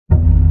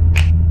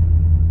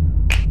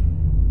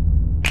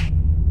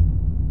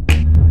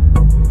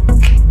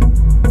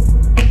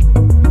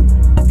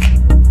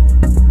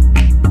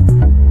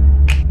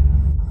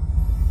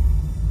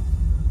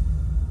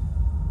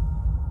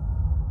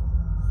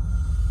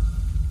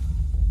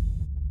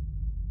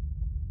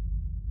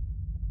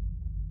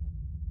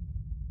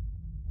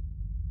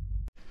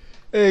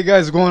Hey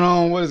guys, what's going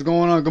on? What is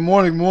going on? Good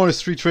morning,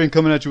 Street Train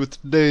coming at you with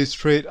today's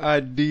trade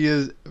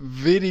ideas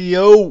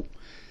video.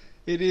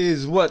 It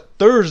is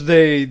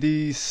Thursday,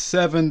 the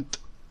 7th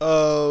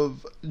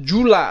of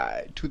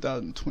July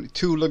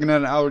 2022. Looking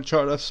at an hour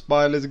chart of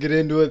SPY. Let's get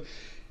into it.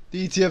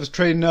 The ETF is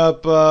trading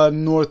up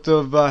north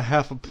of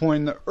half a point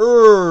in the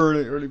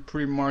early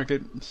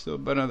pre-market. Still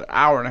about another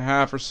hour and a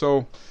half or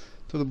so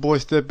till the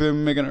boys step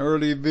in, make an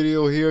early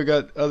video here.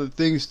 Got other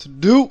things to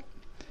do.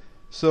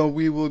 So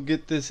we will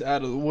get this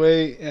out of the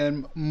way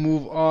and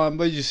move on.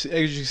 But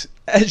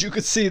as you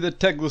can see, the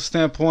technical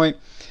standpoint,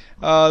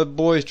 the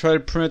boys try to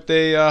print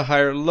a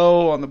higher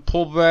low on the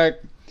pullback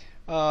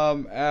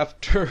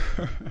after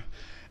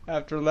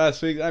after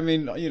last week. I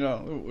mean, you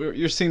know,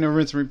 you're seeing a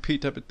rinse and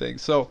repeat type of thing.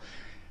 So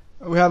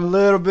we have a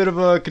little bit of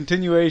a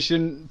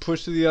continuation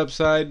push to the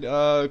upside.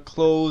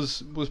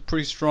 Close was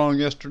pretty strong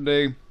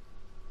yesterday.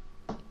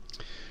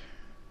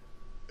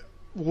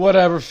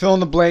 Whatever, fill in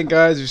the blank,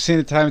 guys. We've seen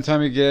it time and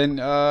time again.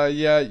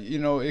 Yeah, you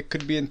know, it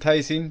could be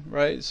enticing,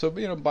 right? So,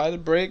 you know, buy the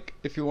break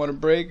if you want to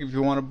break. If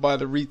you want to buy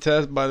the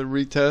retest, buy the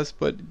retest.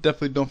 But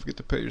definitely don't forget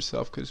to pay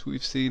yourself, because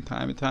we've seen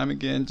time and time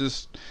again.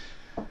 Just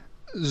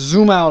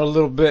zoom out a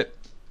little bit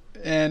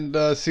and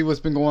see what's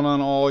been going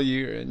on all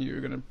year, and you're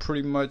going to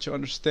pretty much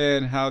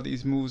understand how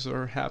these moves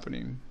are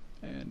happening.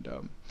 And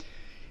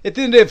at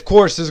the end of the day, of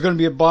course, there's going to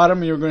be a bottom,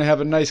 and you're going to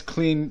have a nice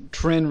clean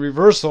trend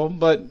reversal,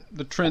 but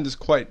the trend is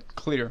quite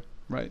clear.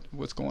 Right,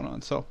 what's going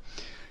on? So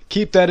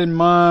keep that in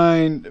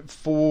mind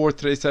for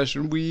today's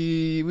session.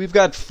 We've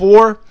got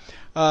three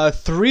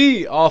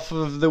off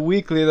of the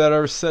weekly that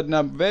are setting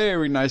up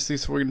very nicely,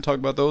 so we're going to talk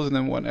about those and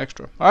then one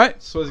extra. All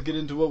right, so let's get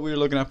into what we're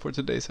looking at for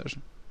today's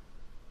session.